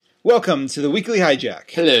Welcome to the Weekly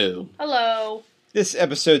Hijack. Hello. Hello. This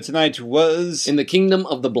episode tonight was... In the Kingdom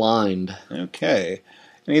of the Blind. Okay.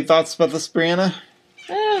 Any thoughts about this, Brianna?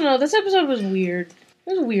 I don't know. This episode was weird.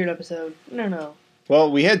 It was a weird episode. I don't know.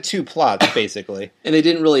 Well, we had two plots, basically. And they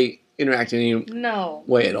didn't really interact in any No.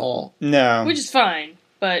 way at all. No. Which is fine.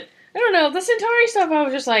 But, I don't know. The Centauri stuff, I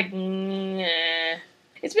was just like, nah.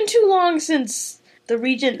 It's been too long since the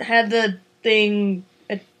Regent had the thing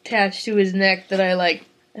attached to his neck that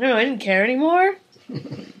I don't know, I didn't care anymore. Because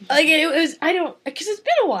it's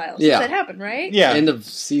been a while since that happened, right? Yeah. End of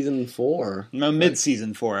season 4. No,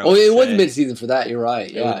 mid-season 4, I Oh, would it say. was mid-season for that, you're right.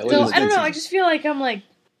 Yeah, So, I don't know, I just feel like I'm like,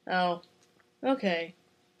 oh, okay.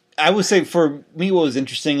 I would say for me what was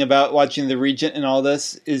interesting about watching the Regent and all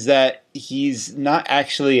this is that he's not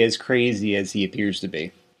actually as crazy as he appears to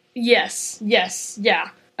be. Yes,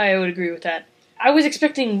 yeah, I would agree with that. I was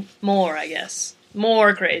expecting more, I guess.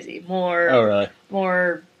 More crazy, more... Oh, really?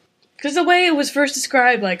 More... Because the way it was first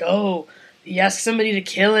described, like, oh, he asked somebody to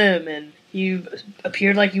kill him, and he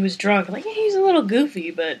appeared like he was drunk. I'm like, yeah, he's a little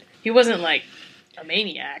goofy, but he wasn't, like, a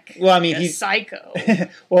maniac. Well, I mean, he's he's... psycho.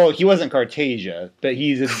 Well, he wasn't Cartasia, but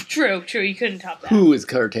he's... True, you couldn't top that. Who is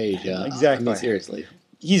Cartasia? Exactly. I mean, seriously.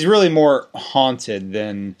 He's really more haunted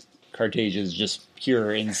than Cartasia's just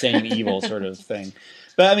pure, insane evil sort of thing.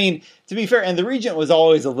 But, I mean, to be fair, and the Regent was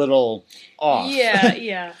always a little off.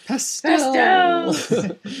 Yeah. Pastels!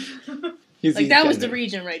 That was the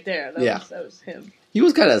Regent right there. That was him. He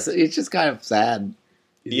was it's just kind of sad.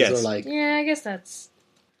 Yes. Sort of like, Yeah, I guess that's...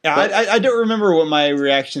 Yeah, I don't remember what my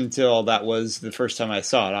reaction to all that was the first time I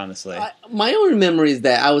saw it, honestly. my only memory is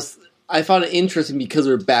that I found it interesting because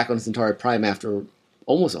we were back on Centauri Prime after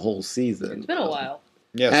almost a whole season. It's been a while.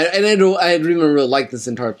 Yes. And I really liked the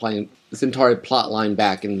Centauri plot line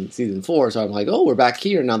back in season 4, so I'm like, oh, we're back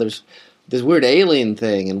here now. There's this weird alien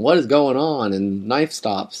thing, and what is going on? And knife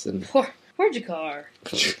stops, and Poor Jakar.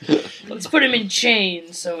 Let's put him in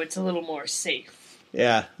chains so it's a little more safe.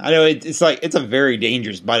 Yeah, I know it's a very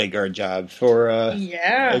dangerous bodyguard job for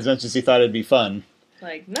as much as he thought it'd be fun.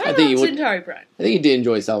 Not on Centauri Prime. I think he did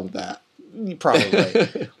enjoy some of that.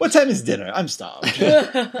 Probably. What time is dinner? I'm starved.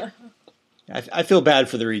 I feel bad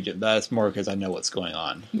for the Regent, but that's more because I know what's going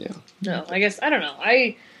on. Yeah. No, I guess I don't know.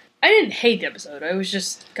 I didn't hate the episode. I was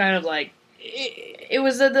just kind of like it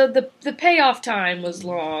was the payoff time was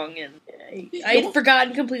long, and I had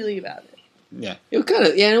forgotten completely about it. Yeah, it was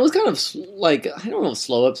kind of like, I don't know if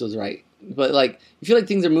slow episode's right, but like you feel like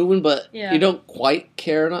things are moving, but you don't quite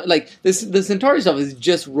care enough. Like the Centauri stuff is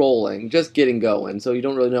just rolling, just getting going, so you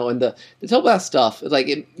don't really know. And the telepath stuff, like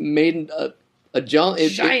it made a jump,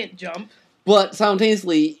 giant jump. But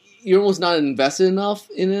simultaneously, you're almost not invested enough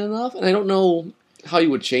in it enough, and I don't know how you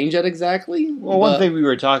would change that exactly. Well, one thing we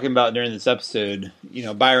were talking about during this episode,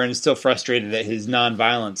 Byron is still frustrated that his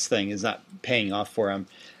non-violence thing is not paying off for him.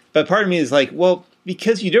 But part of me is like, well,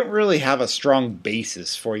 because you don't really have a strong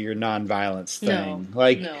basis for your non-violence thing.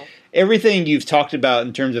 No. Everything you've talked about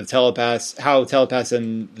in terms of telepaths, how telepaths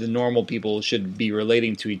and the normal people should be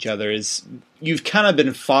relating to each other is you've kind of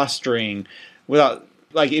been fostering without...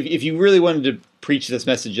 Like, if you really wanted to preach this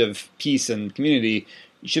message of peace and community,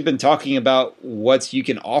 you should have been talking about what you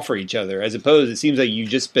can offer each other. As opposed, it seems like you've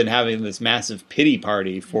just been having this massive pity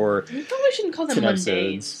party for... You probably shouldn't call them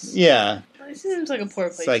mundanes. Yeah. It seems like a poor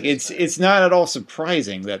place. It's not at all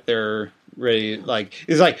surprising that they're ready.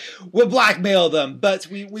 It's like, we'll blackmail them, but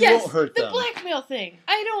we won't hurt them. The blackmail thing.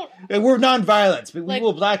 We're non-violence, but we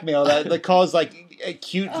will blackmail that cause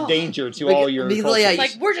acute danger to all your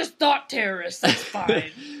cultures. We're just thought terrorists. It's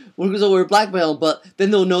fine. We're blackmailed, but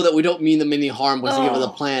then they'll know that we don't mean them any harm once they get on the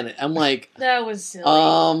planet. I'm like, that was silly.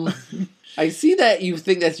 I see that you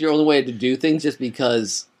think that's your only way to do things just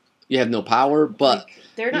because you have no power, but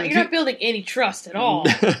you're not building any trust at all.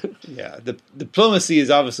 Yeah, the diplomacy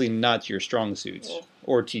is obviously not your strong suits,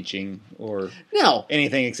 or teaching, or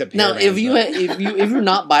anything except. Now, if you're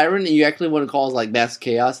not Byron and you actually want to cause mass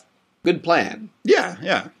chaos, good plan.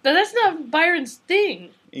 Yeah. But that's not Byron's thing.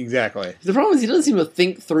 Exactly. The problem is he doesn't seem to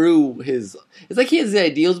think through his. It's like he has the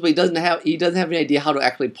ideals, but he doesn't have any idea how to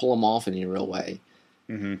actually pull them off in a real way.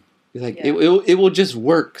 Mm-hmm. He's like, it will just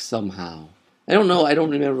work somehow. I don't know. I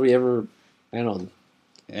don't remember we ever. I don't know.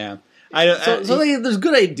 Yeah. There's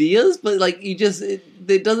good ideas, but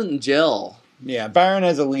it doesn't gel. Yeah, Byron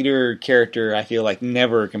as a leader character, I feel like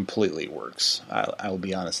never completely works. I will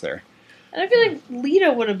be honest there. And I feel like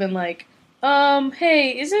Lita would have been like,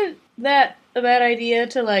 hey, isn't that a bad idea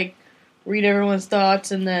to read everyone's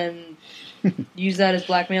thoughts and then use that as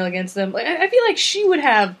blackmail against them? I feel like she would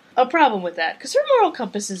have a problem with that because her moral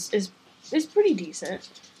compass is pretty decent.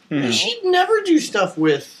 Mm-hmm. She'd never do stuff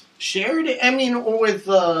with Sheridan, I mean, or with...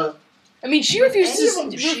 I mean, she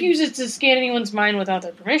refuses to scan anyone's mind without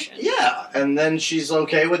their permission. Yeah, and then she's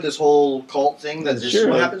okay with this whole cult thing. That's just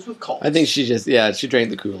what happens with cults. I think she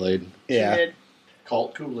drank the Kool-Aid. Yeah.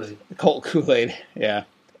 Cult Kool-Aid. Cult Kool-Aid, yeah.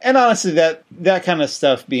 And honestly, that kind of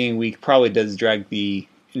stuff being weak probably does drag the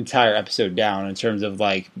entire episode down in terms of,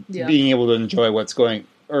 like, being able to enjoy what's going...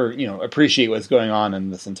 Or, appreciate what's going on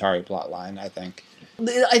in the Centauri plot line, I think. I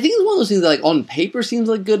think it's one of those things that, like, on paper seems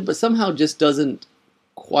like good, but somehow just doesn't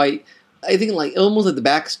quite... I think, like, almost like the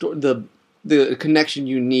backstory, the connection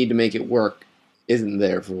you need to make it work isn't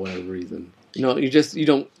there for whatever reason. You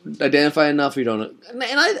don't identify enough. You don't, and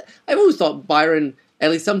I've always thought Byron,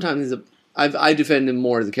 at least sometimes, I defend him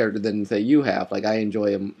more as a character than say you have. Like I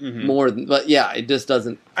enjoy him more, but yeah, it just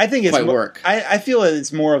doesn't. I think it's quite work. I feel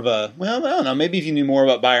it's more of a I don't know. Maybe if you knew more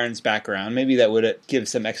about Byron's background, maybe that would give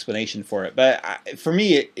some explanation for it. But for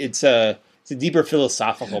me, it's a deeper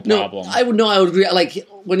philosophical problem. I would agree. Like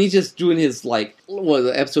when he's just doing his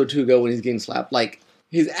episode 2 ago when he's getting slapped. Like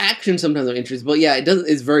his actions sometimes are interesting, but yeah,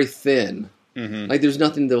 it's very thin. Mm-hmm. Like there's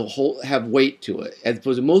nothing to have weight to it, as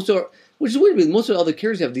opposed to which is weird because most of the other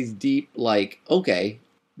characters have these deep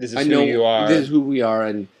this is who you are. This is who we are,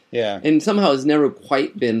 and somehow it's never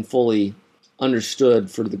quite been fully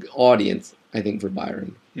understood for the audience. I think for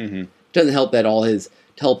Byron, doesn't help that all his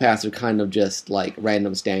telepaths are kind of just like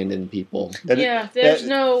random stand-in people. There's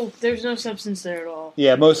no substance there at all.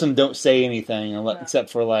 Yeah, most of them don't say anything except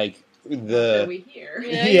for like that we hear.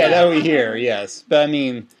 That we hear. Yes, but I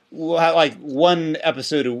mean, we'll have like one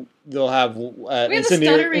episode. They'll have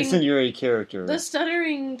incendiary character, the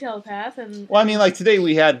stuttering telepath, and I mean, like today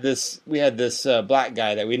we had this black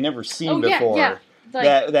guy that we'd never seen before. Yeah.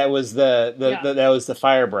 Like, that was the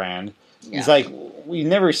firebrand. Yeah. He's like, we've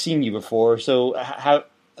never seen you before, so how?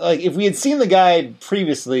 Like, if we had seen the guy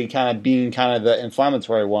previously, kind of being kind of the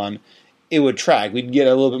inflammatory one, it would track. We'd get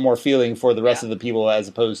a little bit more feeling for the rest of the people as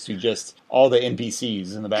opposed to just all the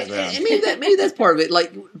NPCs in the background. Maybe that's part of it.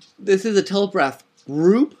 Like, this is a telepath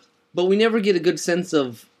group, but we never get a good sense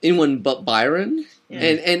of anyone but Byron.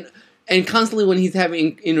 Yeah. And constantly when he's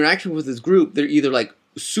having interaction with his group, they're either like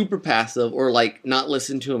super passive or like not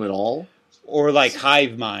listen to him at all. Or like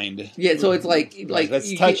hive mind. Yeah, so it's like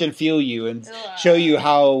let's touch and feel you and show you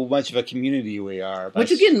how much of a community we are.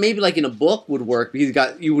 Which again, maybe like in a book would work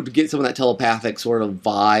because you would get some of that telepathic sort of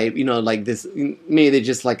vibe. Like this. Maybe they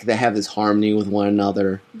just like they have this harmony with one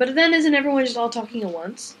another. But then isn't everyone just all talking at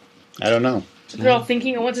once? I don't know. They're all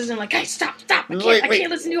thinking at once, isn't like, hey, stop! I can't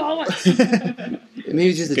listen to you all at once. Maybe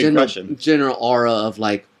it's just a general aura of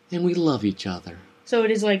like, and we love each other. So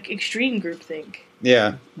it is like extreme groupthink.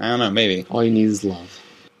 Yeah, I don't know, maybe. All you need is love.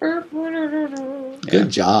 Good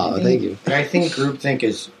job, thank you. I think groupthink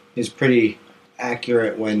is pretty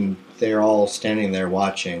accurate when they're all standing there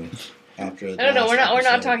watching after the I don't know, we're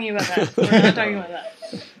not talking about that. We're not talking about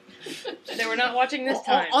that. They were not watching this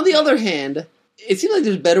time. On the other hand, it seems like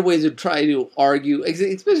there's better ways to try to argue,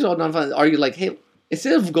 especially on non-violent, argue like, hey,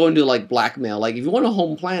 instead of going to like blackmail, like if you want a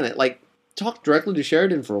home planet, like talk directly to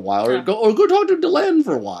Sheridan for a while, or go talk to Delenn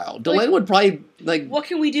for a while. Delenn would probably like, what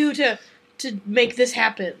can we do to make this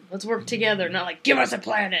happen? Let's work together, not like give us a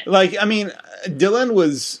planet. Like, I mean, Delenn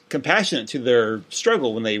was compassionate to their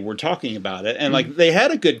struggle when they were talking about it, and like they had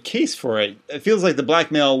a good case for it. It feels like the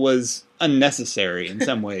blackmail was unnecessary in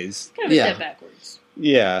some ways. Kind of a step backwards.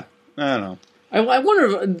 Yeah, I don't know. I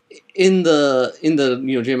wonder if in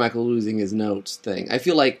the J. Michael losing his notes thing, I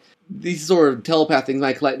feel like these sort of telepath things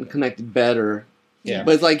might connected better. Yeah.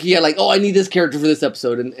 But it's like, I need this character for this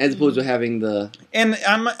episode, and as opposed to having the... And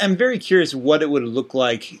I'm very curious what it would look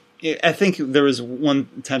like. I think there was one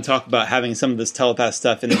time talk about having some of this telepath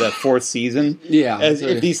stuff in the 4th season. Yeah.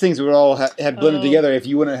 If these things would all have blended together, if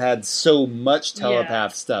you wouldn't have had so much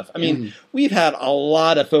telepath stuff. I mean, we've had a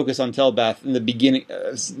lot of focus on telepath in the beginning,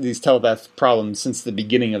 these telepath problems since the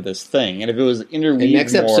beginning of this thing. And if it was interweaved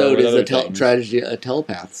next episode is a tragedy of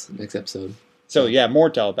telepaths. Next episode. So, yeah, more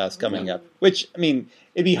telepaths coming up. Which, I mean,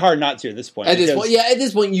 it'd be hard not to at this point. At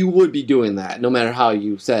this point, you would be doing that, no matter how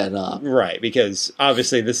you set it up. Right, because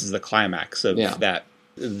obviously this is the climax of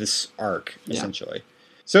this arc, essentially.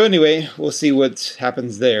 So anyway, we'll see what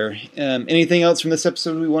happens there. Anything else from this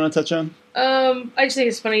episode we want to touch on? I just think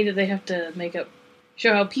it's funny that they have to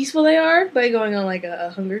show how peaceful they are by going on, like,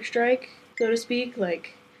 a hunger strike, so to speak.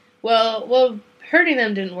 Like, well, hurting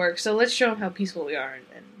them didn't work, so let's show them how peaceful we are and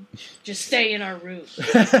just stay in our room.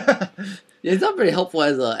 It's not very helpful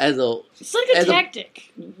as a. It's like a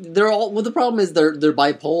tactic. They're all. Well, the problem is they're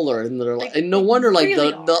bipolar, and they're like, and no wonder like really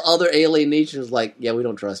the other alien nations like, yeah, we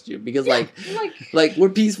don't trust you because like we're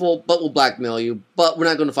peaceful, but we'll blackmail you, but we're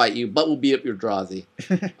not going to fight you, but we'll beat up your Drazi,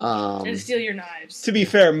 and steal your knives. To be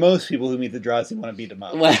fair, most people who meet the Drazi want to beat them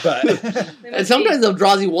up, but and sometimes the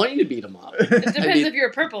Drazi want you to beat them up. It depends if you're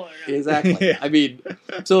a purple or not. Exactly. Yeah. I mean,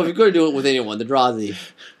 so if you're going to do it with anyone, the Drazi,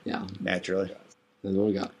 yeah, naturally. That's what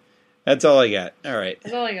we got. That's all I got. All right.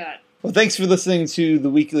 That's all I got. Well, thanks for listening to the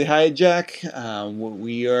Weekly Hijack.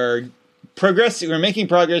 We are progressing. We're making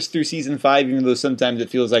progress through season 5, even though sometimes it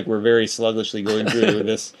feels like we're very sluggishly going through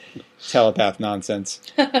this telepath nonsense.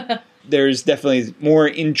 There's definitely more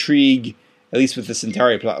intrigue, at least with the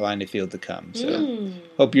Centauri plotline, to feel to come. So,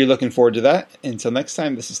 hope you're looking forward to that. Until next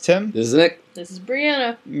time, this is Tim. This is Nick. This is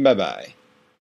Brianna. Bye-bye.